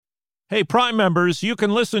Hey, Prime members, you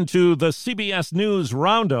can listen to the CBS News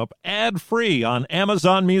Roundup ad-free on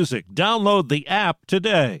Amazon Music. Download the app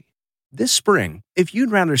today. This spring, if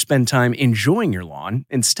you'd rather spend time enjoying your lawn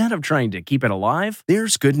instead of trying to keep it alive,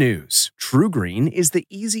 there's good news. True Green is the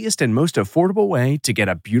easiest and most affordable way to get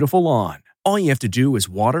a beautiful lawn. All you have to do is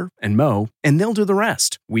water and mow, and they'll do the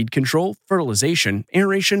rest. Weed control, fertilization,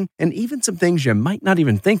 aeration, and even some things you might not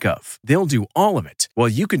even think of. They'll do all of it, while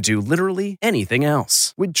you can do literally anything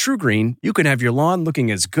else. With True Green, you can have your lawn looking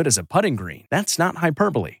as good as a putting green. That's not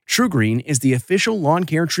hyperbole. True Green is the official lawn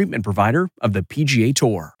care treatment provider of the PGA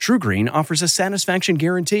Tour. True Green offers a satisfaction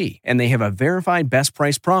guarantee, and they have a verified best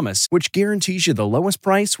price promise, which guarantees you the lowest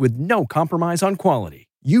price with no compromise on quality.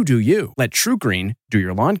 You do you. Let True Green do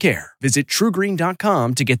your lawn care. Visit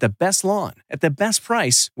TrueGreen.com to get the best lawn at the best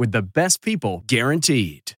price with the best people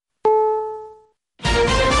guaranteed.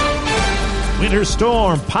 Winter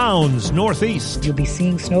storm pounds northeast. You'll be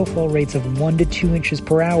seeing snowfall rates of 1 to 2 inches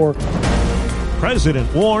per hour.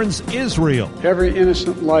 President warns Israel. Every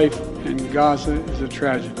innocent life in Gaza is a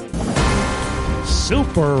tragedy.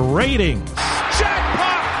 Super ratings.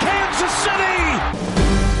 Jackpot, Kansas City!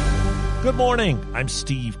 Good morning. I'm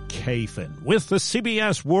Steve Kathan with the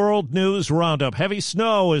CBS World News Roundup. Heavy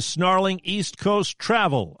snow is snarling East Coast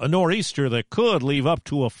travel, a nor'easter that could leave up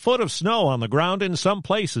to a foot of snow on the ground in some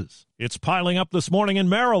places. It's piling up this morning in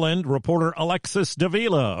Maryland. Reporter Alexis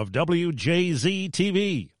Davila of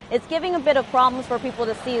WJZ-TV. It's giving a bit of problems for people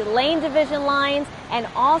to see lane division lines, and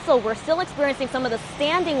also we're still experiencing some of the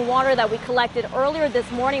standing water that we collected earlier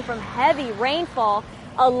this morning from heavy rainfall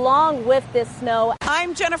along with this snow.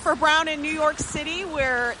 I'm Jennifer Brown in New York City,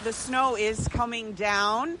 where the snow is coming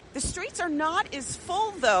down. The streets are not as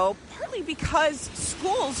full, though, partly because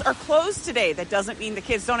schools are closed today. That doesn't mean the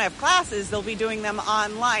kids don't have classes. They'll be doing them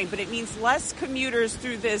online, but it means less commuters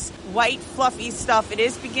through this white, fluffy stuff. It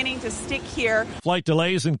is beginning to stick here. Flight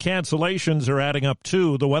delays and cancellations are adding up,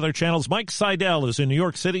 too. The Weather Channel's Mike Seidel is in New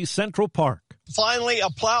York City's Central Park. Finally, a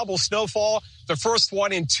plowable snowfall, the first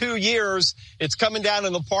one in 2 years. It's coming down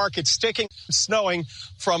in the park. It's sticking, snowing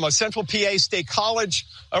from Central PA State College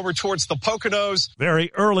over towards the Poconos. Very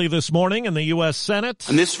early this morning in the U.S. Senate.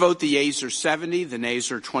 On this vote, the yeas are 70, the nays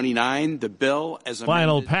are 29. The bill as amended.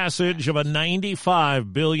 Final passage of a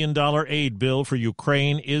 $95 billion aid bill for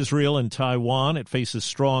Ukraine, Israel, and Taiwan. It faces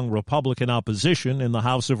strong Republican opposition in the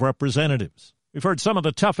House of Representatives. We've heard some of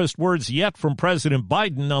the toughest words yet from President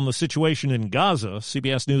Biden on the situation in Gaza.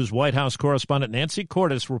 CBS News White House correspondent Nancy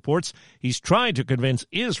Cordes reports he's tried to convince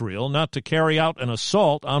Israel not to carry out an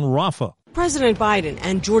assault on Rafah. President Biden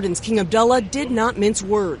and Jordan's King Abdullah did not mince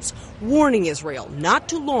words, warning Israel not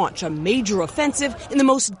to launch a major offensive in the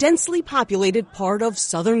most densely populated part of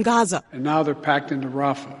southern Gaza. And now they're packed into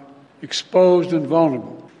Rafah, exposed and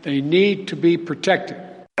vulnerable. They need to be protected.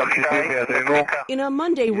 In a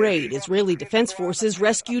Monday raid, Israeli Defense Forces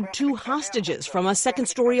rescued 2 hostages from a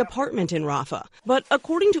second-story apartment in Rafah. But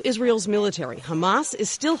according to Israel's military, Hamas is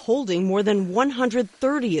still holding more than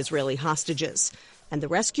 130 Israeli hostages. And the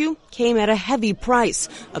rescue came at a heavy price,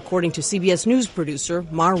 according to CBS News producer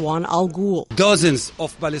Marwan Al-Ghul. Dozens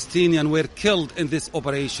of Palestinians were killed in this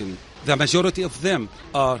operation. The majority of them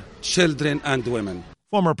are children and women.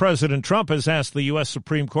 Former President Trump has asked the U.S.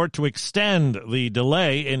 Supreme Court to extend the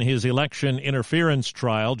delay in his election interference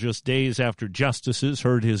trial just days after justices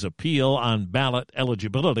heard his appeal on ballot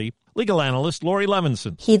eligibility. Legal analyst Lori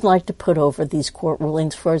Levinson. He'd like to put over these court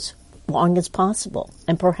rulings for as long as possible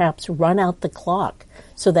and perhaps run out the clock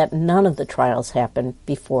so that none of the trials happen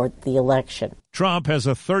before the election. Trump has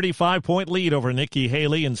a 35-point lead over Nikki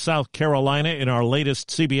Haley in South Carolina in our latest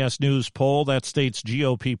CBS News poll. That state's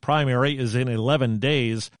GOP primary is in 11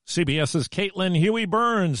 days. CBS's Caitlin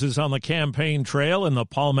Huey-Burns is on the campaign trail in the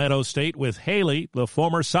Palmetto State with Haley, the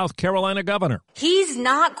former South Carolina governor. He's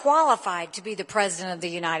not qualified to be the president of the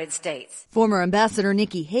United States. Former Ambassador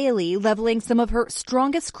Nikki Haley leveling some of her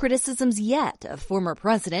strongest criticisms yet of former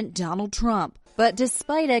President Donald Trump. But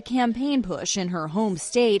despite a campaign push in her home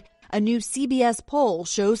state, a new CBS poll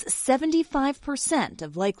shows 75%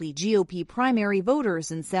 of likely GOP primary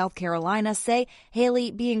voters in South Carolina say Haley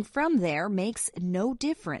being from there makes no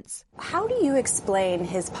difference. How do you explain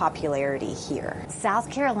his popularity here? South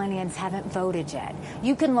Carolinians haven't voted yet.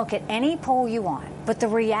 You can look at any poll you want, but the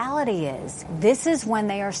reality is this is when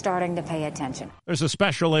they are starting to pay attention. There's a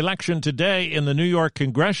special election today in the New York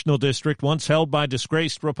congressional district once held by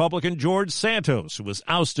disgraced Republican George Santos, who was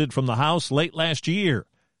ousted from the House late last year.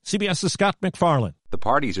 CBS's Scott McFarland. The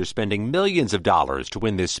parties are spending millions of dollars to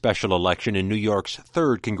win this special election in New York's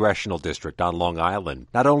 3rd congressional district on Long Island.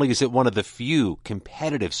 Not only is it one of the few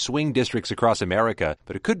competitive swing districts across America,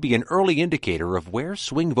 but it could be an early indicator of where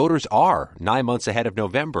swing voters are 9 months ahead of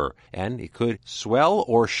November, and it could swell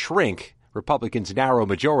or shrink Republicans' narrow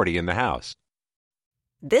majority in the House.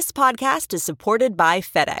 This podcast is supported by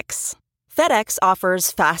FedEx. FedEx offers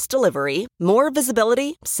fast delivery, more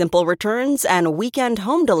visibility, simple returns, and weekend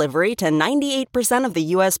home delivery to 98% of the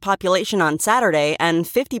U.S. population on Saturday and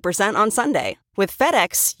 50% on Sunday. With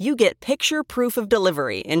FedEx, you get picture proof of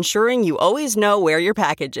delivery, ensuring you always know where your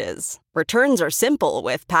package is. Returns are simple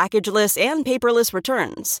with packageless and paperless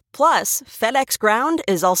returns. Plus, FedEx Ground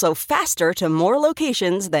is also faster to more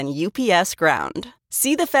locations than UPS Ground.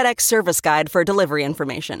 See the FedEx service guide for delivery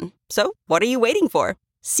information. So, what are you waiting for?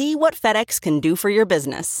 See what FedEx can do for your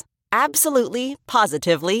business. Absolutely,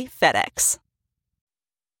 positively FedEx.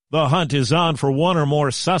 The hunt is on for one or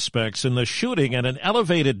more suspects in the shooting at an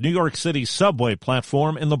elevated New York City subway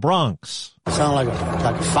platform in the Bronx. It sounded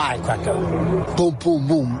like a firecracker. Boom, boom,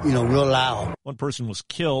 boom, real loud. One person was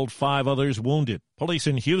killed, 5 others wounded. Police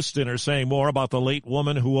in Houston are saying more about the late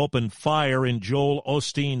woman who opened fire in Joel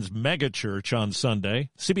Osteen's megachurch on Sunday.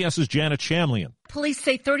 CBS's Janet Shamlian. Police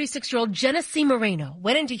say 36-year-old Genesee Moreno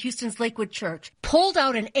went into Houston's Lakewood Church, pulled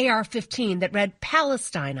out an AR-15 that read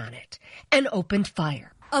Palestine on it, and opened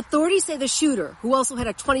fire. Authorities say the shooter, who also had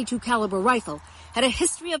a .22 caliber rifle, had a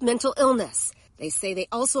history of mental illness. They say they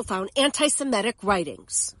also found anti-Semitic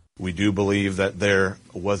writings. We do believe that there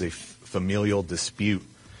was a familial dispute,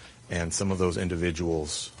 and some of those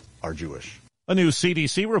individuals are Jewish. A new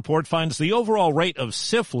CDC report finds the overall rate of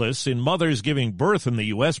syphilis in mothers giving birth in the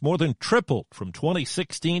U.S. more than tripled from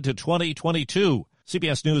 2016 to 2022.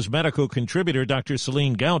 CBS News medical contributor Dr.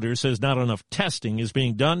 Celine Gounder says not enough testing is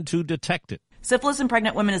being done to detect it. Syphilis in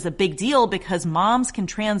pregnant women is a big deal because moms can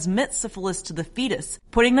transmit syphilis to the fetus,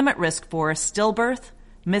 putting them at risk for stillbirth,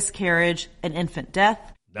 miscarriage, and infant death.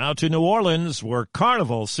 Now to New Orleans, where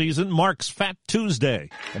carnival season marks Fat Tuesday.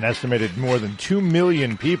 An estimated more than 2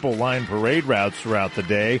 million people line parade routes throughout the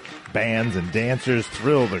day. Bands and dancers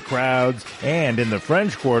thrill the crowds. And in the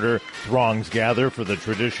French Quarter, throngs gather for the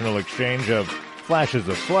traditional exchange of flashes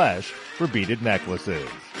of flesh for beaded necklaces.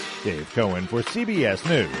 Dave Cohen for CBS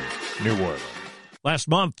News, New Orleans. Last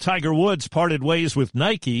month, Tiger Woods parted ways with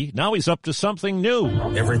Nike. Now he's up to something new.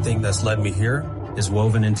 Everything that's led me here is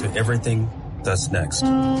woven into everything that's next.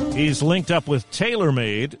 He's linked up with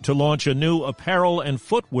TaylorMade to launch a new apparel and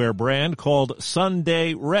footwear brand called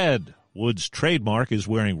Sunday Red. Woods' trademark is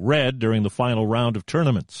wearing red during the final round of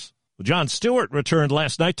tournaments. Jon Stewart returned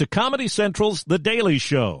last night to Comedy Central's The Daily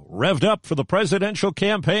Show, revved up for the presidential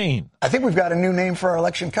campaign. I think we've got a new name for our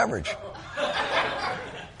election coverage.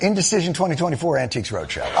 Indecision 2024 Antiques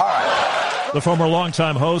Roadshow. All right. The former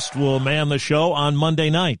longtime host will man the show on Monday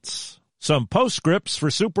nights. Some postscripts for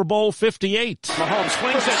Super Bowl 58. Mahomes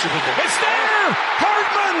swings it. It's there!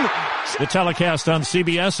 Hardman! The telecast on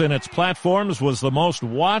CBS and its platforms was the most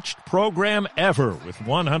watched program ever, with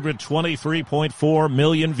 123.4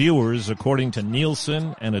 million viewers, according to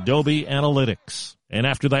Nielsen and Adobe Analytics. And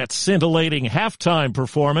after that scintillating halftime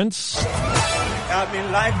performance,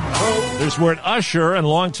 there's word Usher and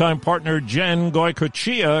longtime partner Jen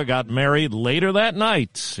Goycochea got married later that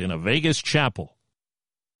night in a Vegas chapel.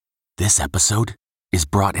 This episode is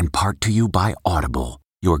brought in part to you by Audible,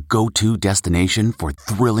 your go-to destination for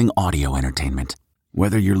thrilling audio entertainment.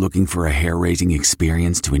 Whether you're looking for a hair-raising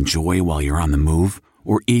experience to enjoy while you're on the move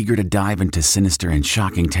or eager to dive into sinister and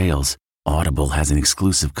shocking tales, Audible has an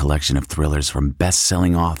exclusive collection of thrillers from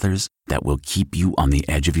best-selling authors that will keep you on the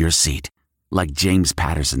edge of your seat. Like James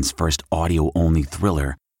Patterson's first audio-only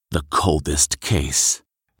thriller, The Coldest Case.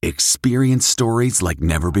 Experience stories like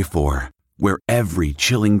never before, where every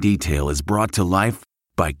chilling detail is brought to life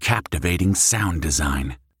by captivating sound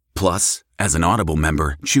design. Plus, as an Audible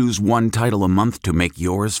member, choose one title a month to make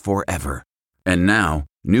yours forever. And now,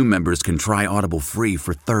 new members can try Audible free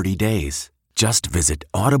for 30 days. Just visit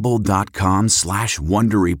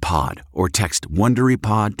audible.com/WonderyPod or text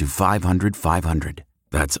WonderyPod to 500-500.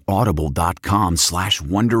 That's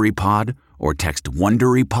audible.com/WonderyPod or text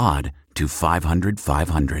WonderyPod to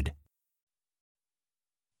 500-500.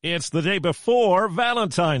 It's the day before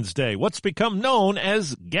Valentine's Day, what's become known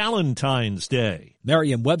as Galentine's Day.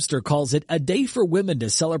 Merriam-Webster calls it a day for women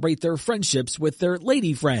to celebrate their friendships with their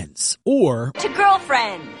lady friends, or to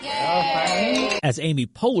girlfriend. As Amy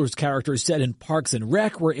Poehler's character said in Parks and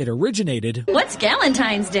Rec, where it originated, "What's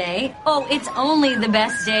Galentine's Day? Oh, it's only the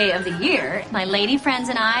best day of the year. My lady friends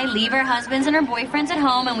and I leave our husbands and our boyfriends at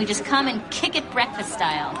home and we just come and kick it breakfast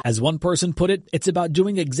style." As one person put it, it's about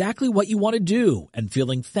doing exactly what you want to do and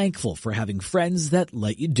feeling thankful for having friends that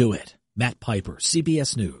let you do it. Matt Piper,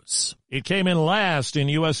 CBS News. It came in last in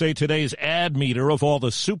USA Today's ad meter of all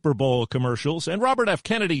the Super Bowl commercials, and Robert F.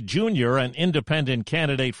 Kennedy Jr., an independent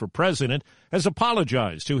candidate for president, has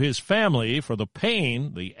apologized to his family for the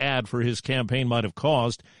pain the ad for his campaign might have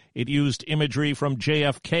caused. It used imagery from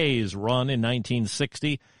JFK's run in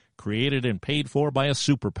 1960, created and paid for by a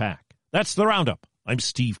super PAC. That's the Roundup. I'm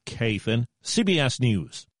Steve Kathan, CBS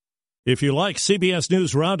News. If you like CBS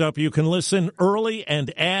News Roundup, you can listen early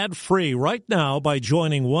and ad-free right now by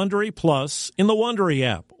joining Wondery Plus in the Wondery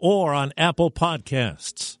app or on Apple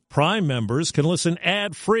Podcasts. Prime members can listen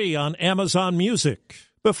ad-free on Amazon Music.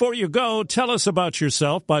 Before you go, tell us about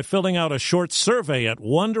yourself by filling out a short survey at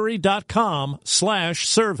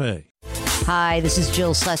Wondery.com/survey. Hi, this is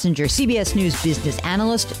Jill Schlesinger, CBS News business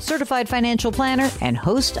analyst, certified financial planner, and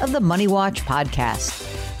host of the Money Watch podcast.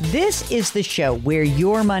 This is the show where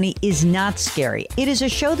your money is not scary. It is a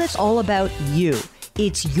show that's all about you.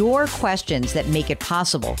 It's your questions that make it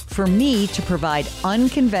possible for me to provide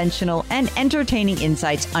unconventional and entertaining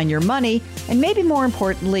insights on your money, and maybe more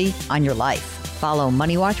importantly, on your life. Follow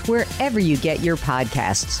Money Watch wherever you get your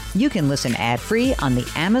podcasts. You can listen ad-free on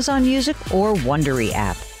the Amazon Music or Wondery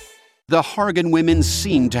app. The Hargan women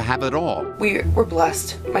seemed to have it all. We were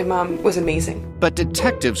blessed. My mom was amazing. But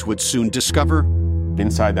detectives would soon discover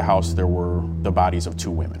inside the house there were the bodies of 2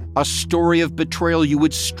 women. A story of betrayal you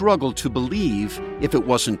would struggle to believe if it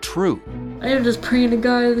wasn't true. I am just praying to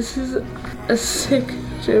God, this is a sick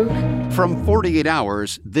joke. From 48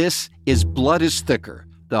 Hours, this is Blood is Thicker,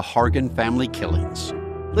 the Hargan Family Killings.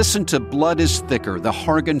 Listen to Blood is Thicker, the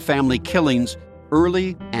Hargan Family Killings,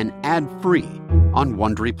 early and ad-free on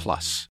Wondery Plus.